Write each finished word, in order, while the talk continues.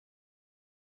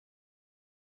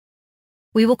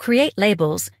we will create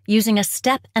labels using a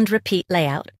step and repeat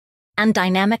layout and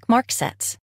dynamic mark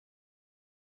sets.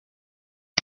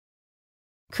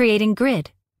 Creating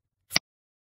grid.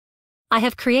 I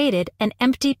have created an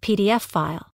empty PDF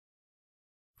file.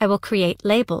 I will create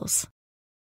labels.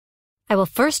 I will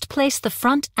first place the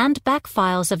front and back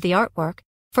files of the artwork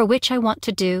for which I want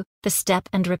to do the step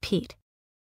and repeat.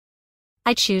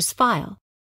 I choose File,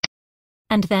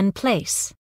 and then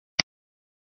Place.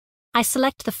 I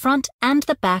select the front and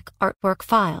the back artwork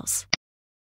files.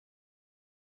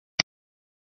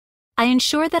 I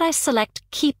ensure that I select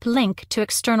Keep Link to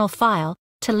External File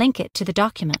to link it to the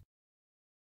document.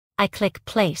 I click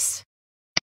Place.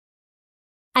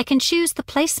 I can choose the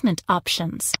placement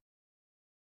options.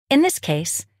 In this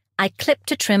case, I clip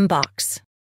to trim box.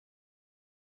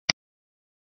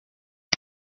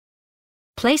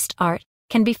 Placed art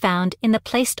can be found in the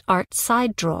Placed Art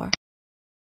side drawer.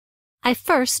 I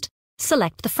first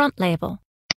select the front label.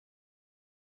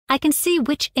 I can see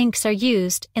which inks are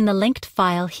used in the linked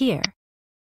file here.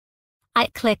 I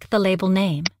click the label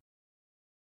name.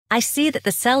 I see that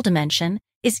the cell dimension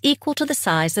is equal to the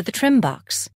size of the trim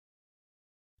box.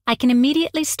 I can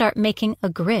immediately start making a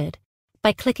grid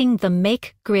by clicking the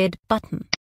Make Grid button.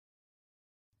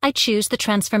 I choose the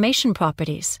transformation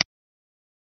properties.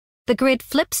 The grid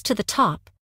flips to the top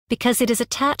because it is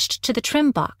attached to the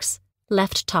trim box,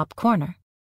 left top corner.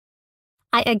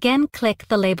 I again click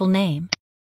the label name.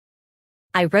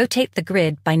 I rotate the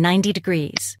grid by 90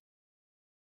 degrees.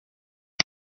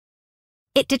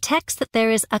 It detects that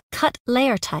there is a cut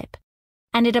layer type,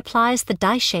 and it applies the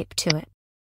die shape to it.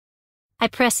 I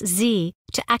press Z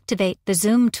to activate the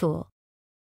zoom tool,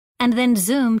 and then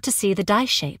zoom to see the die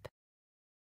shape.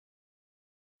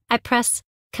 I press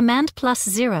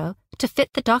Command+0 to fit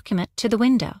the document to the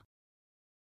window.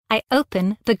 I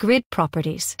open the grid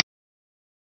properties.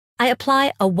 I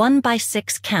apply a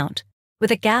 1:6 count with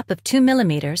a gap of 2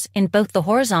 millimeters in both the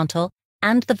horizontal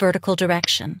and the vertical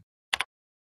direction.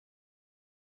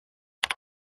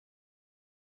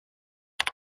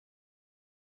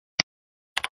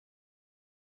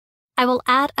 I will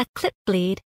add a clip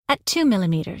bleed at 2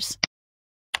 millimeters.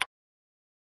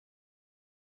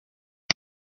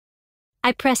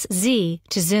 I press Z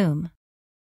to zoom.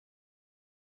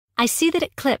 I see that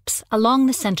it clips along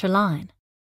the center line.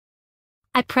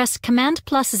 I press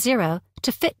Command+0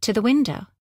 to fit to the window.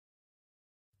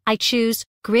 I choose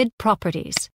Grid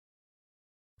Properties.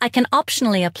 I can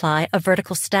optionally apply a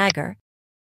vertical stagger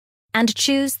and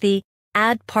choose the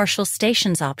Add Partial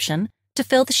Stations option to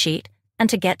fill the sheet and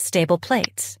to get stable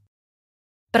plates.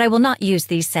 But I will not use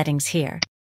these settings here.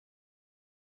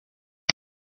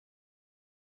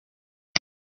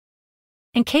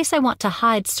 In case I want to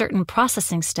hide certain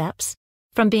processing steps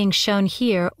from being shown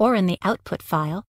here or in the output file,